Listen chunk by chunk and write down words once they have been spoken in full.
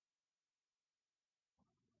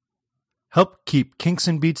Help keep Kinks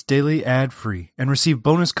and Beats Daily ad-free and receive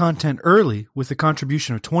bonus content early with a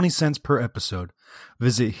contribution of 20 cents per episode.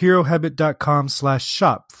 Visit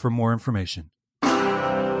herohabit.com/shop for more information. Hello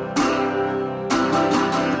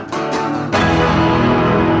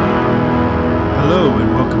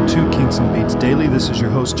and welcome to Kinks and Beats Daily. This is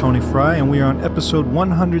your host Tony Fry, and we are on episode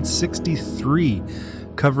 163,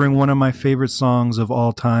 covering one of my favorite songs of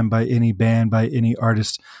all time by any band, by any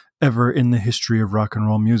artist ever in the history of rock and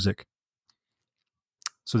roll music.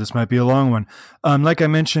 So this might be a long one. Like I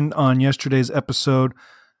mentioned on yesterday's episode,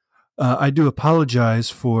 I do apologize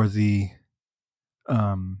for the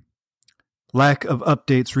lack of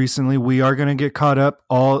updates recently. We are going to get caught up.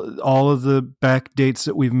 All of the back dates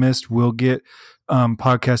that we've missed will get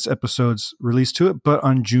podcast episodes released to it. But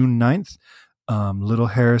on June 9th, little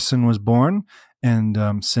Harrison was born.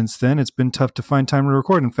 And since then, it's been tough to find time to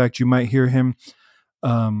record. In fact, you might hear him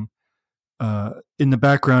in the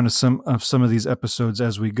background of some of these episodes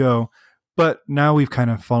as we go, but now we've kind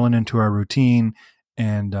of fallen into our routine,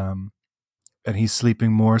 and he's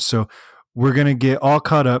sleeping more, so we're gonna get all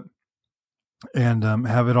caught up and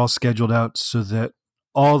have it all scheduled out so that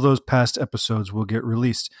all those past episodes will get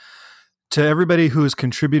released. To everybody who has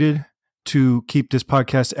contributed to keep this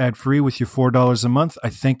podcast ad free with your $4 a month, I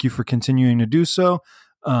thank you for continuing to do so.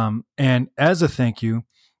 And as a thank you,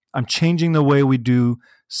 I'm changing the way we do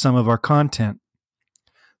some of our content.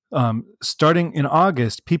 Starting in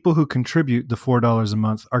August, people who contribute the $4 a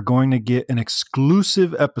month are going to get an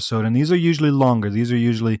exclusive episode. And these are usually longer. These are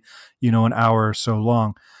usually, an hour or so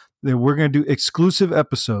long. We're going to do exclusive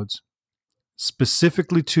episodes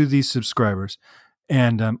specifically to these subscribers.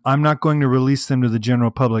 And I'm not going to release them to the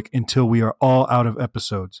general public until we are all out of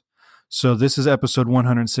episodes. So this is episode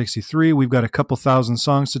 163. We've got a couple thousand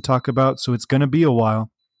songs to talk about, so it's going to be a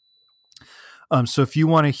while. So if you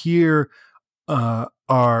want to hear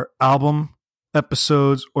our album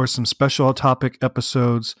episodes or some special topic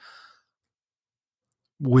episodes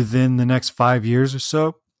within the next 5 years or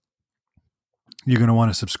so, you're going to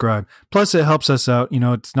want to subscribe. Plus, it helps us out.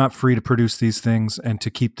 It's not free to produce these things and to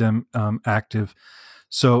keep them active.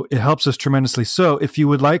 So it helps us tremendously. So if you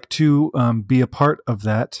would like to be a part of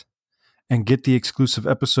that and get the exclusive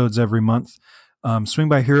episodes every month, swing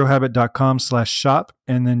by herohabit.com/shop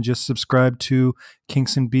and then just subscribe to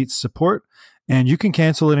Kinks and Beats support. And you can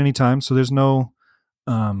cancel at any time. So there's no,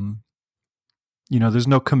 there's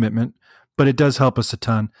no commitment, but it does help us a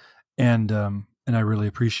ton. And I really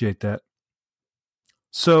appreciate that.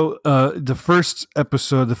 So the first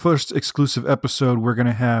exclusive episode we're going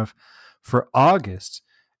to have for August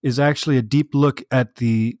is actually a deep look at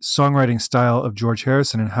the songwriting style of George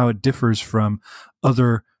Harrison and how it differs from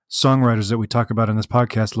other songwriters that we talk about in this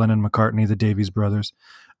podcast, Lennon, McCartney, the Davies brothers.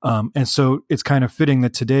 And so it's kind of fitting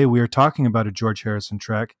that today we are talking about a George Harrison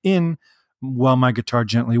track in While My Guitar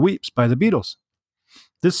Gently Weeps by the Beatles.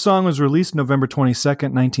 This song was released November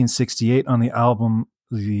 22nd, 1968 on the album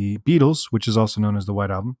The Beatles, which is also known as the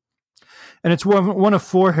White Album. And it's one of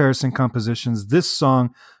four Harrison compositions, this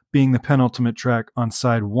song being the penultimate track on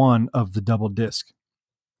side one of the double disc.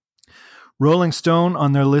 Rolling Stone,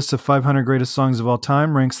 on their list of 500 greatest songs of all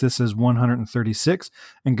time, ranks this as 136,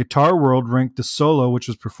 and Guitar World ranked the solo, which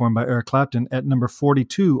was performed by Eric Clapton, at number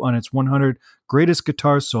 42 on its 100 greatest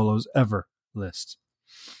guitar solos ever list.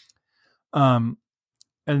 And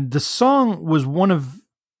the song was one of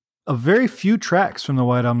a very few tracks from the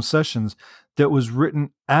White Album sessions that was written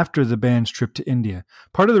after the band's trip to India.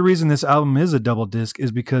 Part of the reason this album is a double disc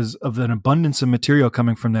is because of an abundance of material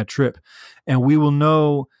coming from that trip. And we will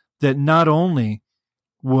know that not only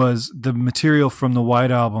was the material from the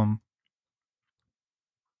White Album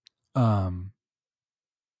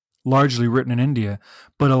largely written in India,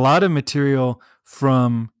 but a lot of material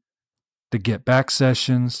from the Get Back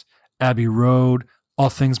sessions, Abbey Road,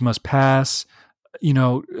 All Things Must Pass,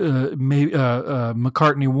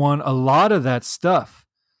 McCartney 1, a lot of that stuff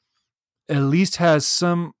at least has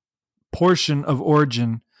some portion of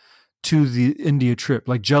origin to the India trip.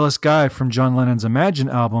 Like Jealous Guy from John Lennon's Imagine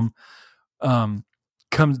album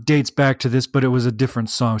dates back to this, but it was a different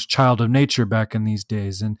song. It was Child of Nature back in these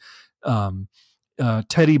days. And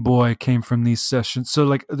Teddy Boy came from these sessions.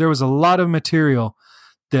 So there was a lot of material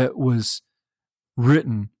that was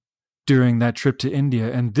written during that trip to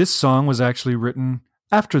India. And this song was actually written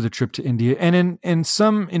after the trip to India. And in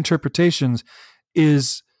some interpretations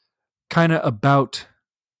is kind of about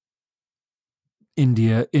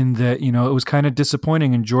India in that, it was kind of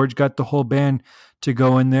disappointing, and George got the whole band to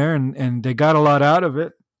go in there and they got a lot out of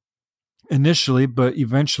it initially, but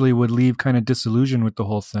eventually would leave kind of disillusioned with the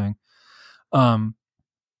whole thing. And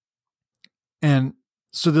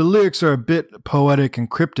so the lyrics are a bit poetic and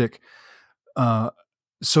cryptic,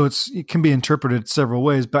 So it can be interpreted several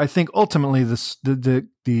ways, but I think ultimately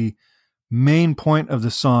the main point of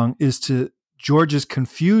the song is to George's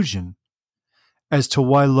confusion as to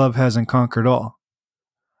why love hasn't conquered all.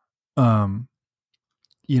 Um,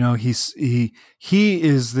 he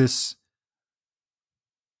is this.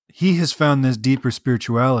 He has found this deeper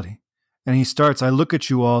spirituality, and he starts. I look at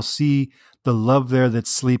you all, see the love there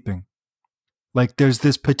that's sleeping. Like there's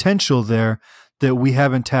this potential there that we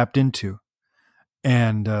haven't tapped into,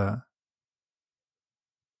 and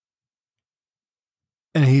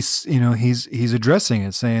he's addressing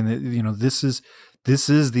it, saying that this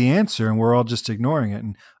is the answer, and we're all just ignoring it.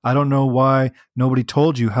 And I don't know why nobody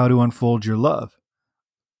told you how to unfold your love.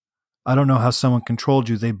 I don't know how someone controlled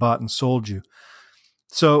you. They bought and sold you.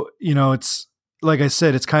 So it's like I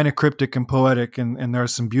said, it's kind of cryptic and poetic, and there are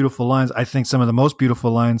some beautiful lines. I think some of the most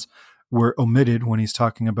beautiful lines were omitted when he's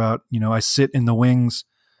talking about I sit in the wings.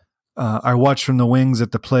 I watch from the wings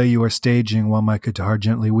at the play you are staging while my guitar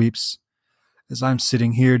gently weeps as I'm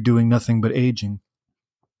sitting here doing nothing but aging.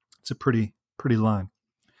 It's a pretty line.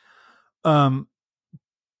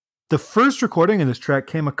 The first recording of this track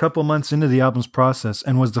came a couple months into the album's process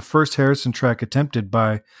and was the first Harrison track attempted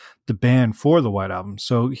by the band for the White Album.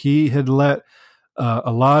 So he had let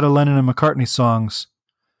a lot of Lennon and McCartney songs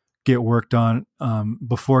get worked on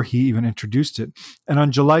before he even introduced it. And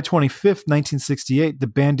on July 25th, 1968, the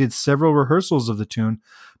band did several rehearsals of the tune,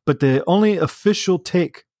 but the only official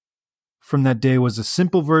take from that day was a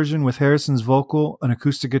simple version with Harrison's vocal, an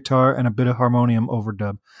acoustic guitar, and a bit of harmonium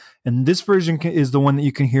overdub. And this version is the one that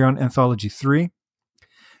you can hear on Anthology 3.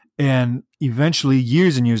 And eventually,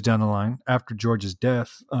 years and years down the line, after George's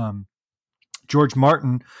death, George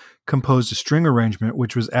Martin composed a string arrangement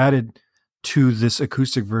which was added to this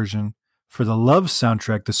acoustic version for the Love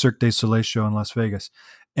soundtrack, the Cirque du Soleil show in Las Vegas.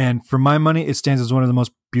 And for my money, it stands as one of the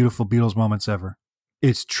most beautiful Beatles moments ever.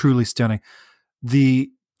 It's truly stunning.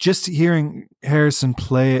 Just hearing Harrison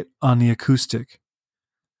play it on the acoustic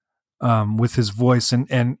with his voice,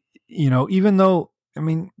 and even though,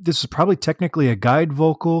 this is probably technically a guide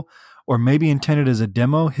vocal or maybe intended as a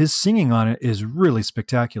demo, his singing on it is really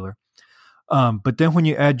spectacular. But then when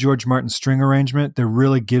you add George Martin's string arrangement, that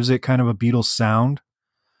really gives it kind of a Beatles sound.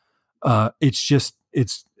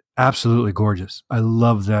 It's absolutely gorgeous. I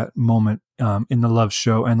love that moment in the Love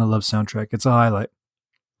show and the Love soundtrack. It's a highlight.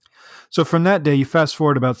 So from that day, you fast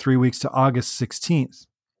forward about 3 weeks to August 16th,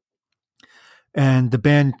 and the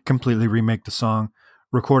band completely remake the song,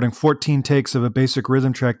 recording 14 takes of a basic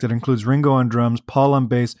rhythm track that includes Ringo on drums, Paul on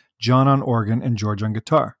bass, John on organ, and George on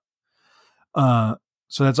guitar.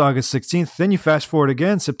 So that's August 16th. Then you fast forward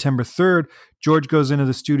again, September 3rd, George goes into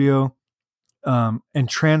the studio and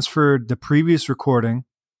transferred the previous recording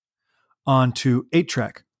onto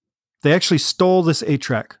 8-track. They actually stole this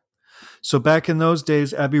 8-track. So back in those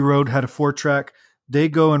days, Abbey Road had a 4-track. They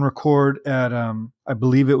go and record at, I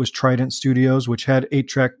believe it was Trident Studios, which had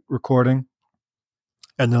 8-track recording.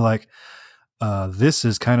 And they're like, this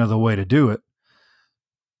is kind of the way to do it.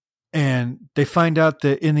 And they find out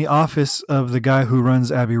that in the office of the guy who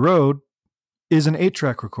runs Abbey Road is an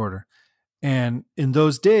 8-track recorder. And in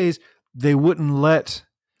those days, they wouldn't let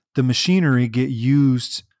the machinery get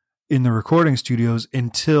used in the recording studios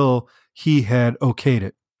until he had okayed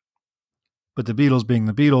it. But the Beatles, being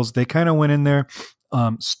the Beatles, they kind of went in there,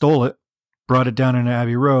 stole it, brought it down into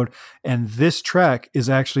Abbey Road. And this track is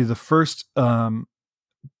actually the first Beatle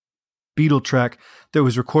track that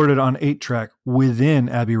was recorded on 8-track within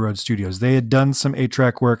Abbey Road Studios. They had done some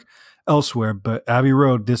 8-track work elsewhere, but Abbey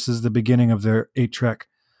Road, this is the beginning of their 8-track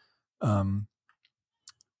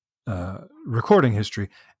recording history.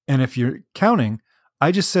 And if you're counting,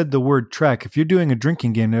 I just said the word track. If you're doing a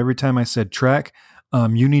drinking game, every time I said track,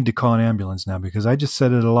 you need to call an ambulance now, because I just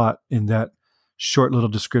said it a lot in that short little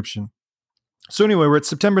description. So anyway, we're at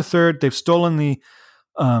September 3rd. They've stolen the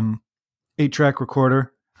 8-track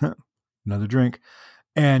recorder. Another drink.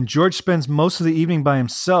 And George spends most of the evening by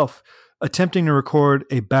himself attempting to record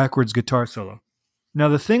a backwards guitar solo. Now,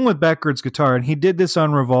 the thing with backwards guitar, and he did this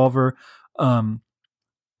on Revolver, the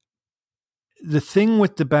thing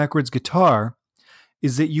with the backwards guitar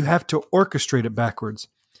is that you have to orchestrate it backwards.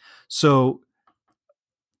 So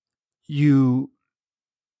you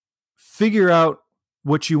figure out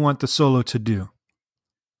what you want the solo to do,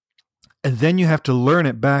 and then you have to learn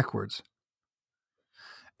it backwards.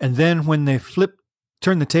 And then when they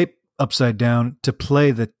turn the tape upside down to play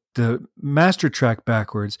the master track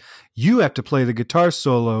backwards, you have to play the guitar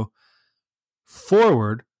solo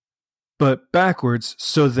forward, but backwards,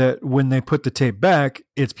 so that when they put the tape back,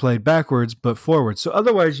 it's played backwards, but forward. So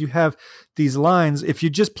otherwise you have these lines. If you're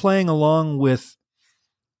just playing along with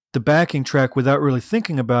the backing track without really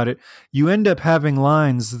thinking about it, you end up having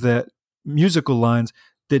musical lines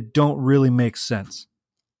that don't really make sense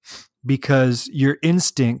because your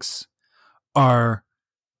instincts are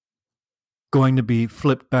going to be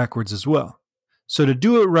flipped backwards as well. So to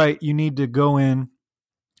do it right, you need to go in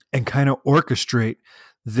and kind of orchestrate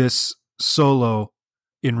this solo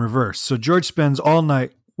in reverse. So George spends all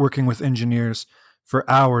night working with engineers for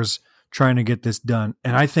hours trying to get this done.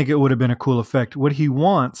 And I think it would have been a cool effect. What he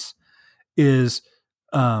wants is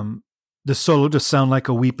the solo to sound like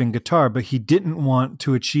a weeping guitar, but he didn't want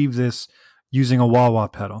to achieve this using a wah-wah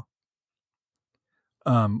pedal,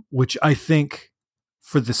 which I think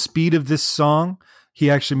for the speed of this song, he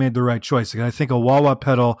actually made the right choice. I think a wah-wah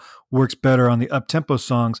pedal works better on the up-tempo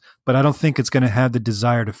songs, but I don't think it's going to have the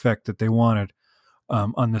desired effect that they wanted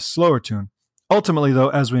on this slower tune. Ultimately, though,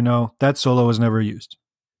 as we know, that solo was never used.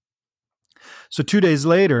 So 2 days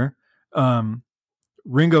later,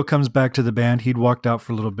 Ringo comes back to the band. He'd walked out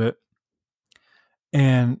for a little bit.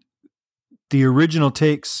 And the original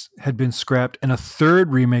takes had been scrapped, and a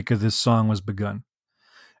third remake of this song was begun.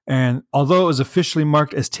 And although it was officially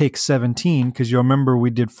marked as take 17, because you'll remember we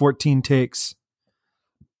did 14 takes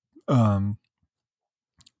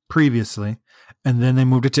previously, and then they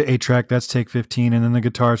moved it to 8-track, that's take 15, and then the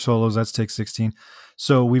guitar solos, that's take 16.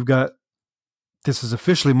 So this is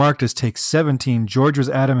officially marked as take 17. George was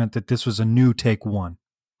adamant that this was a new take 1.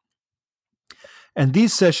 And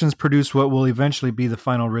these sessions produce what will eventually be the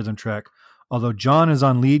final rhythm track, although John is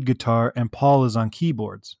on lead guitar and Paul is on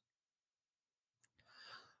keyboards.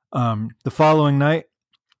 The following night,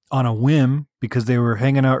 on a whim, because they were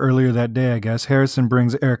hanging out earlier that day, I guess, Harrison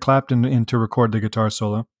brings Eric Clapton in to record the guitar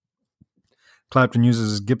solo. Clapton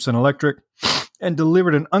uses his Gibson Electric and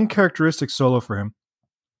delivered an uncharacteristic solo for him.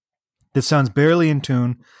 This sounds barely in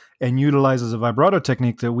tune and utilizes a vibrato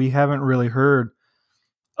technique that we haven't really heard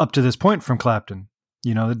up to this point from Clapton.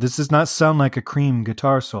 This does not sound like a Cream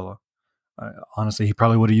guitar solo. Honestly, he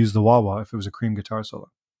probably would have used the wah-wah if it was a Cream guitar solo.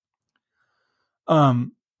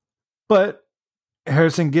 But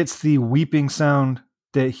Harrison gets the weeping sound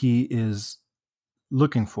that he is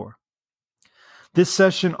looking for. This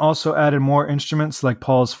session also added more instruments like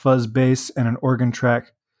Paul's fuzz bass and an organ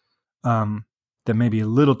track that may be a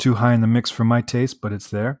little too high in the mix for my taste, but it's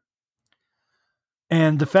there.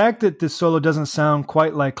 And the fact that this solo doesn't sound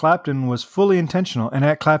quite like Clapton was fully intentional and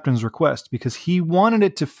at Clapton's request, because he wanted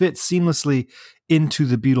it to fit seamlessly into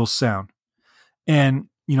the Beatles sound. And,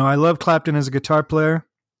 I love Clapton as a guitar player,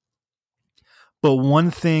 but one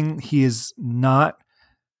thing he is not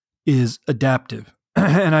is adaptive.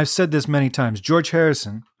 And I've said this many times. George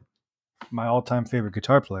Harrison, my all-time favorite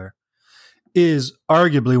guitar player, is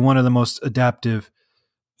arguably one of the most adaptive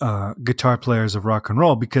guitar players of rock and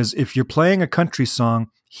roll, because if you're playing a country song,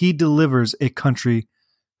 he delivers a country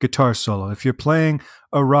guitar solo. If you're playing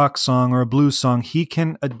a rock song or a blues song, he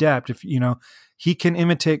can adapt. He can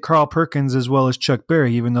imitate Carl Perkins as well as Chuck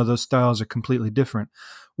Berry, even though those styles are completely different.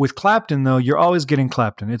 With Clapton, though, you're always getting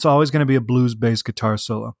Clapton. It's always going to be a blues-based guitar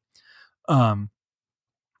solo. And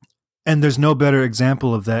there's no better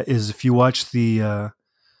example of that is if you watch the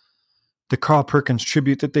Carl Perkins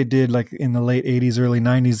tribute that they did like in the late 80s, early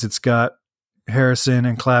 90s. It's got Harrison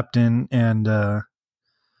and Clapton and a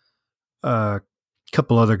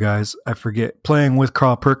couple other guys, I forget, playing with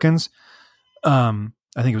Carl Perkins. I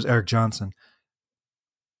think it was Eric Johnson.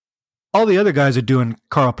 All the other guys are doing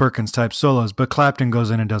Carl Perkins type solos, but Clapton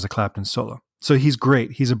goes in and does a Clapton solo. So he's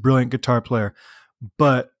great. He's a brilliant guitar player,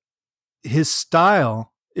 but his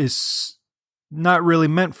style is not really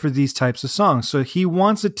meant for these types of songs. So he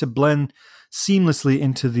wants it to blend seamlessly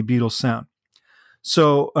into the Beatles sound.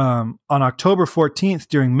 So on October 14th,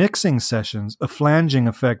 during mixing sessions, a flanging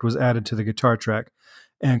effect was added to the guitar track.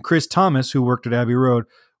 And Chris Thomas, who worked at Abbey Road,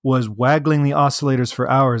 was waggling the oscillators for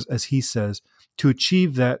hours, as he says, to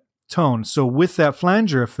achieve that tone. So with that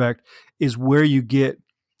flanger effect is where you get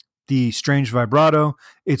the strange vibrato.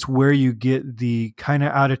 It's where you get the kind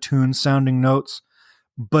of out of tune sounding notes,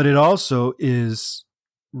 but it also is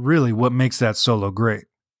really what makes that solo great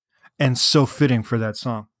and so fitting for that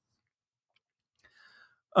song.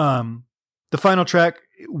 The final track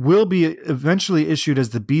will be eventually issued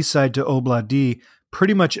as the B-side to Obla D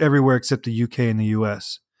pretty much everywhere except the UK and the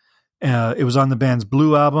US. It was on the band's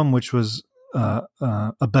Blue album, which was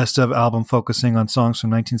a best of album focusing on songs from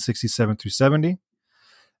 1967 through 70.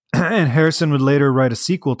 And Harrison would later write a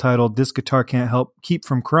sequel titled This Guitar Can't Help Keep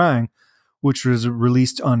From Crying, which was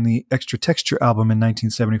released on the Extra Texture album in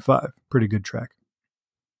 1975. Pretty good track.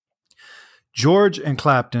 George and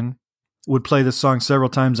Clapton would play this song several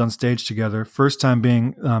times on stage together, first time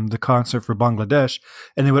being the concert for Bangladesh,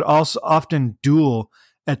 and they would also often duel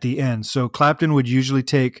at the end. So Clapton would usually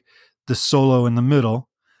take the solo in the middle,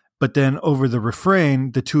 but then over the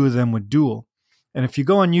refrain, the two of them would duel. And if you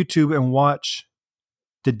go on YouTube and watch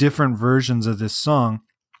the different versions of this song,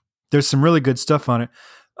 there's some really good stuff on it.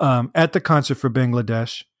 At the concert for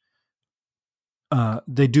Bangladesh,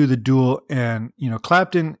 they do the duel, and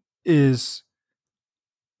Clapton is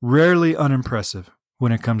rarely unimpressive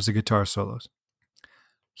when it comes to guitar solos.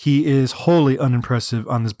 He is wholly unimpressive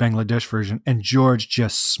on this Bangladesh version, and George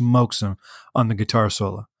just smokes him on the guitar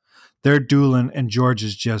solo. They're dueling, and George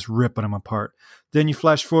is just ripping them apart. Then you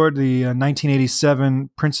flash forward to the 1987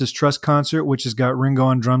 Prince's Trust concert, which has got Ringo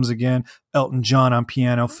on drums again, Elton John on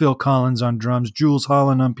piano, Phil Collins on drums, Jules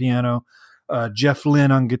Holland on piano, Jeff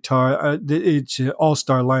Lynne on guitar. It's an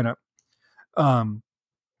all-star lineup.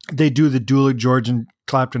 They do the dueling. George and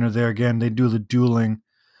Clapton are there again. They do the dueling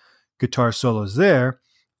guitar solos there.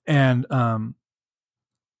 And,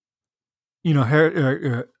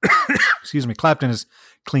 excuse me, Clapton is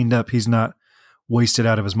cleaned up. He's not wasted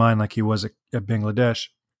out of his mind like he was at Bangladesh.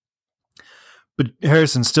 But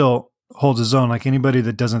Harrison still holds his own. Like, anybody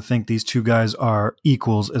that doesn't think these two guys are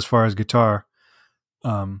equals as far as guitar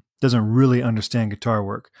doesn't really understand guitar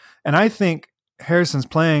work. And I think Harrison's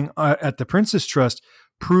playing at the Prince's Trust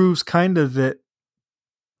proves kind of that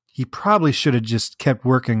he probably should have just kept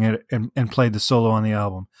working it and played the solo on the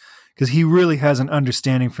album, because he really has an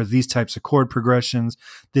understanding for these types of chord progressions,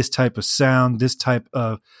 this type of sound, this type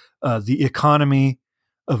of the economy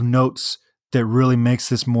of notes that really makes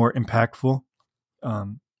this more impactful.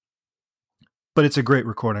 But it's a great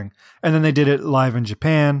recording. And then they did it live in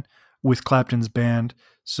Japan with Clapton's band.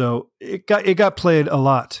 So it got played a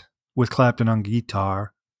lot with Clapton on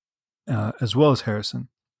guitar, as well as Harrison.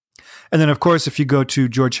 And then, of course, if you go to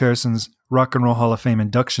George Harrison's Rock and Roll Hall of Fame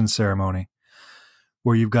induction ceremony,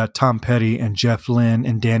 where you've got Tom Petty and Jeff Lynne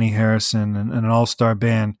and Danny Harrison and an all-star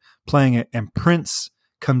band playing it, and Prince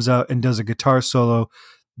comes out and does a guitar solo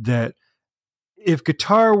that, if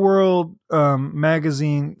Guitar World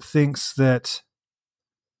magazine thinks that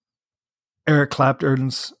Eric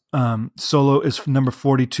Clapton's solo is number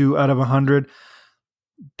 42 out of 100,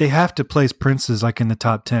 they have to place Prince's like in the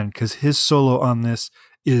top 10, because his solo on this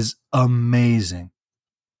is amazing.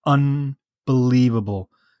 Unbelievable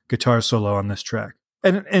guitar solo on this track.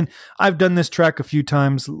 And I've done this track a few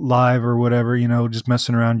times live or whatever, just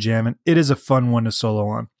messing around, jamming. It is a fun one to solo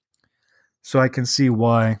on. So I can see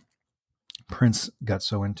why Prince got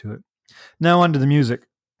so into it. Now on to the music.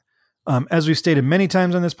 As we've stated many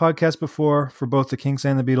times on this podcast before, for both the Kinks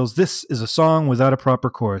and the Beatles, this is a song without a proper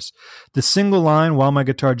chorus. The single line, "While My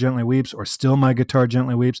Guitar Gently Weeps," or "Still My Guitar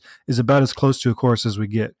Gently Weeps," is about as close to a chorus as we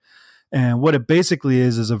get. And what it basically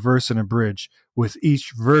is a verse and a bridge, with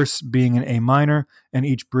each verse being in A minor and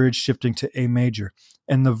each bridge shifting to A major.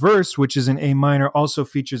 And the verse, which is in A minor, also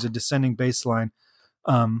features a descending bass line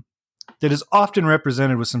that is often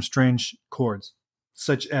represented with some strange chords,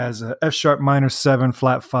 such as F sharp minor 7,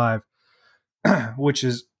 flat 5, which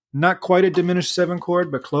is not quite a diminished 7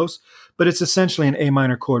 chord, but close. But it's essentially an A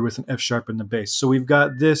minor chord with an F sharp in the bass. So we've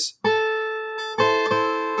got this.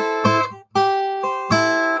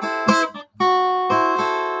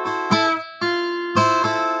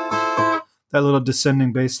 That little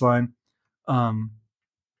descending bass line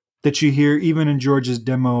that you hear even in George's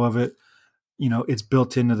demo of it. It's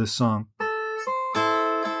built into the song.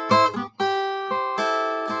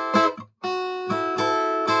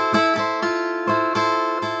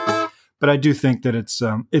 But I do think that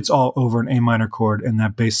it's all over an A minor chord, and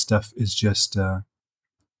that bass stuff is just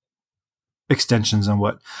extensions on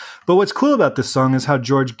what. But what's cool about this song is how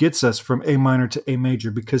George gets us from A minor to A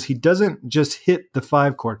major, because he doesn't just hit the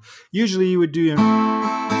 5 chord. Usually you would do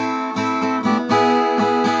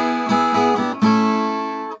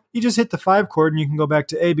you just hit the 5 chord and you can go back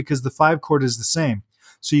to A, because the 5 chord is the same.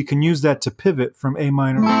 So you can use that to pivot from A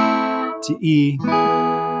minor to E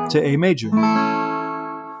to A major.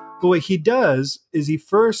 But what he does is he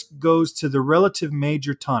first goes to the relative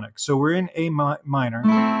major tonic. So we're in A minor.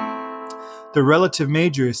 The relative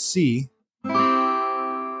major is C.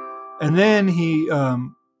 And then he,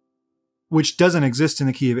 which doesn't exist in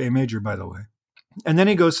the key of A major, by the way. And then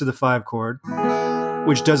he goes to the 5 chord,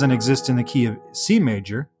 which doesn't exist in the key of C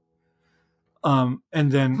major. And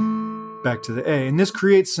then back to the A. And this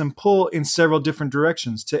creates some pull in several different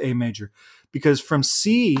directions to A major. Because from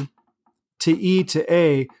C to E to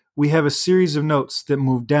A, we have a series of notes that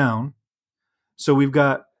move down. So we've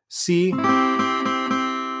got C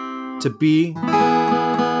to B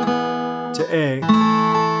to A.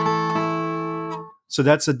 So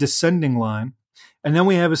that's a descending line. And then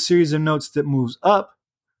we have a series of notes that moves up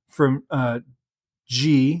from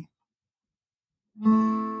G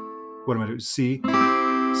What am I doing? C,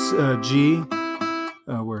 G,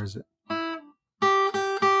 where is it?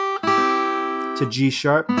 To G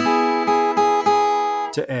sharp,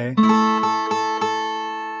 to A.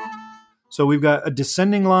 So we've got a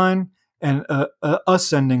descending line and a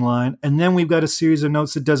ascending line, and then we've got a series of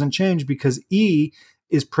notes that doesn't change because E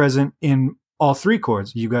is present in all three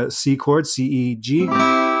chords. You've got a C chord, C, E, G,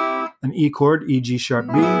 an E chord, E, G sharp,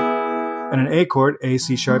 B, and an A chord, A,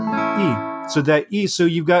 C sharp, E. So that E, so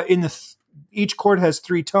you've got each chord has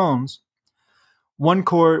three tones. One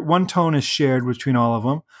tone is shared between all of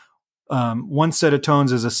them. One set of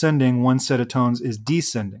tones is ascending, one set of tones is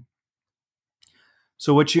descending.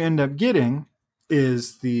 So what you end up getting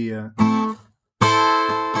is the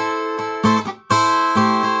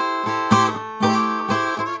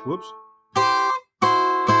whoops.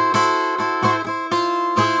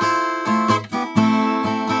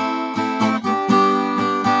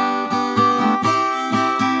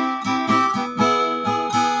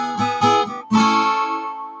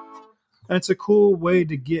 And it's a cool way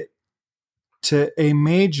to get to A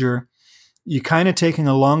major. You're kind of taking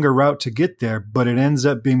a longer route to get there, but it ends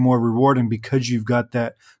up being more rewarding because you've got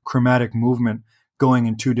that chromatic movement going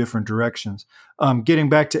in two different directions. Getting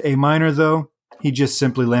back to A minor, though, he just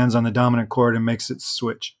simply lands on the dominant chord and makes it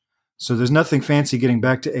switch. So there's nothing fancy getting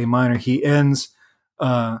back to A minor. He ends...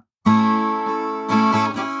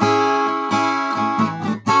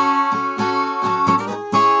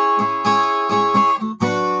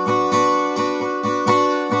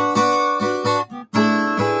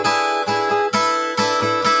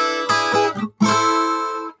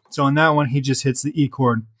 So on that one, he just hits the E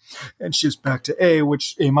chord and shifts back to A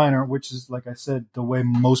minor, which is, like I said, the way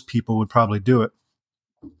most people would probably do it.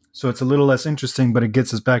 So it's a little less interesting, but it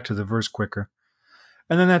gets us back to the verse quicker.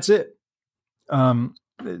 And then that's it.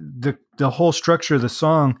 The whole structure of the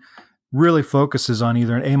song really focuses on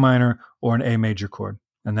either an A minor or an A major chord,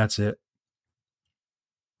 and that's it.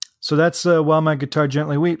 So that's While My Guitar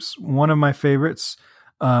Gently Weeps, one of my favorites.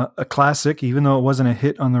 A classic, even though it wasn't a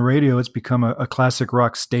hit on the radio, it's become a classic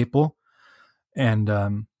rock staple and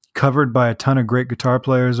covered by a ton of great guitar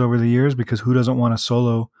players over the years, because who doesn't want a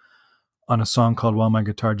solo on a song called While My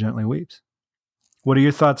Guitar Gently Weeps? What are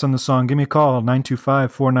your thoughts on the song? Give me a call,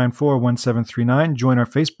 925-494-1739. Join our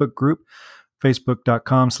Facebook group,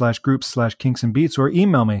 facebook.com/groups/kinksandbeats, or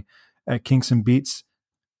email me at kinksandbeats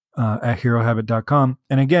at herohabit.com.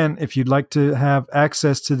 And again, if you'd like to have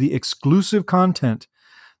access to the exclusive content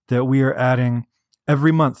that we are adding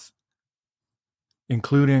every month,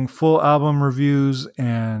 including full album reviews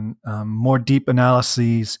and more deep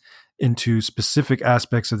analyses into specific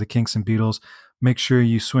aspects of the Kinks and Beatles, make sure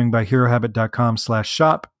you swing by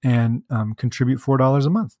herohabit.com/shop and contribute $4 a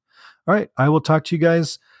month. All right. I will talk to you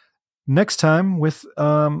guys next time with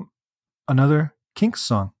another Kinks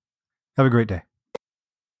song. Have a great day.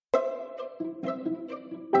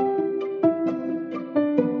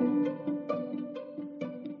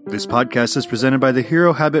 This podcast is presented by the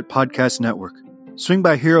Hero Habit Podcast Network. Swing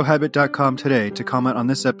by herohabit.com today to comment on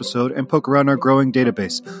this episode and poke around our growing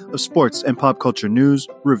database of sports and pop culture news,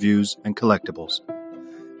 reviews, and collectibles.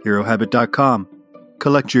 herohabit.com.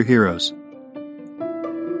 Collect your heroes.